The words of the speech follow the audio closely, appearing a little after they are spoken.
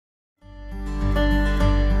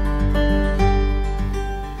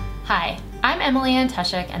Emily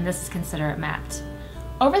Anteshek, and this is Consider It Mapped.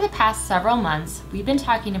 Over the past several months, we've been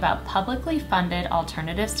talking about publicly funded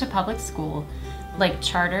alternatives to public school, like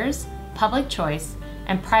charters, public choice,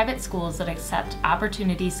 and private schools that accept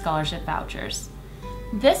Opportunity Scholarship vouchers.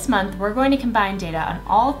 This month, we're going to combine data on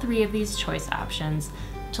all three of these choice options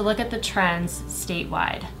to look at the trends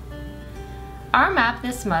statewide. Our map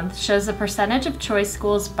this month shows the percentage of choice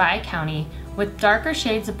schools by county, with darker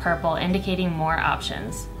shades of purple indicating more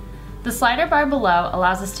options. The slider bar below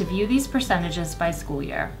allows us to view these percentages by school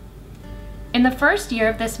year. In the first year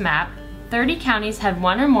of this map, 30 counties had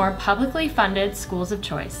one or more publicly funded schools of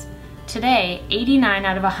choice. Today, 89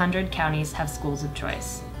 out of 100 counties have schools of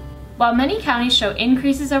choice. While many counties show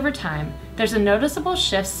increases over time, there's a noticeable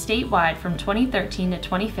shift statewide from 2013 to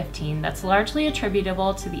 2015 that's largely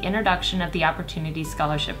attributable to the introduction of the Opportunity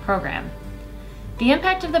Scholarship Program. The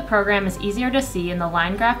impact of the program is easier to see in the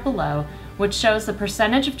line graph below, which shows the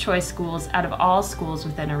percentage of choice schools out of all schools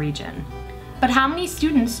within a region. But how many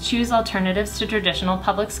students choose alternatives to traditional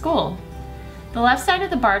public school? The left side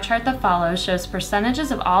of the bar chart that follows shows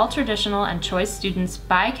percentages of all traditional and choice students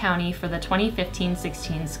by county for the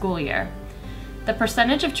 2015-16 school year. The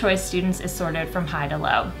percentage of choice students is sorted from high to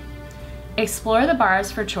low. Explore the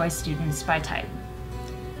bars for choice students by type.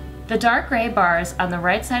 The dark gray bars on the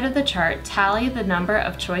right side of the chart tally the number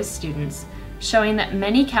of choice students, showing that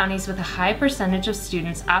many counties with a high percentage of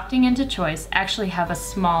students opting into choice actually have a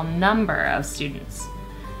small number of students.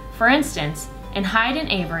 For instance, in Hyde and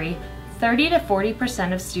Avery, 30 to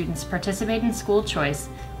 40% of students participate in school choice,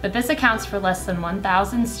 but this accounts for less than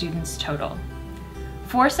 1,000 students total.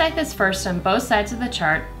 Forsyth is first on both sides of the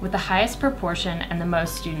chart with the highest proportion and the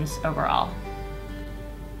most students overall.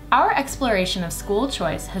 Our exploration of school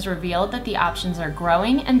choice has revealed that the options are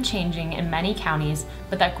growing and changing in many counties,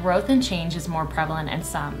 but that growth and change is more prevalent in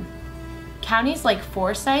some. Counties like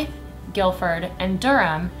Forsyth, Guilford, and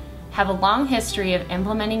Durham have a long history of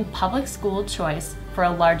implementing public school choice for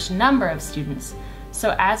a large number of students.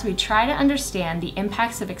 So as we try to understand the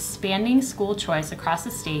impacts of expanding school choice across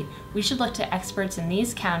the state, we should look to experts in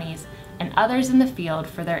these counties and others in the field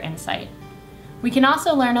for their insight. We can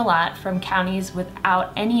also learn a lot from counties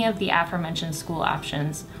without any of the aforementioned school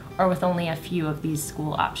options, or with only a few of these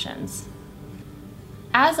school options.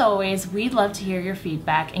 As always, we'd love to hear your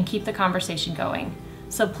feedback and keep the conversation going.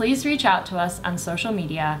 So please reach out to us on social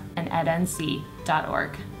media and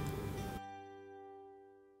ednc.org.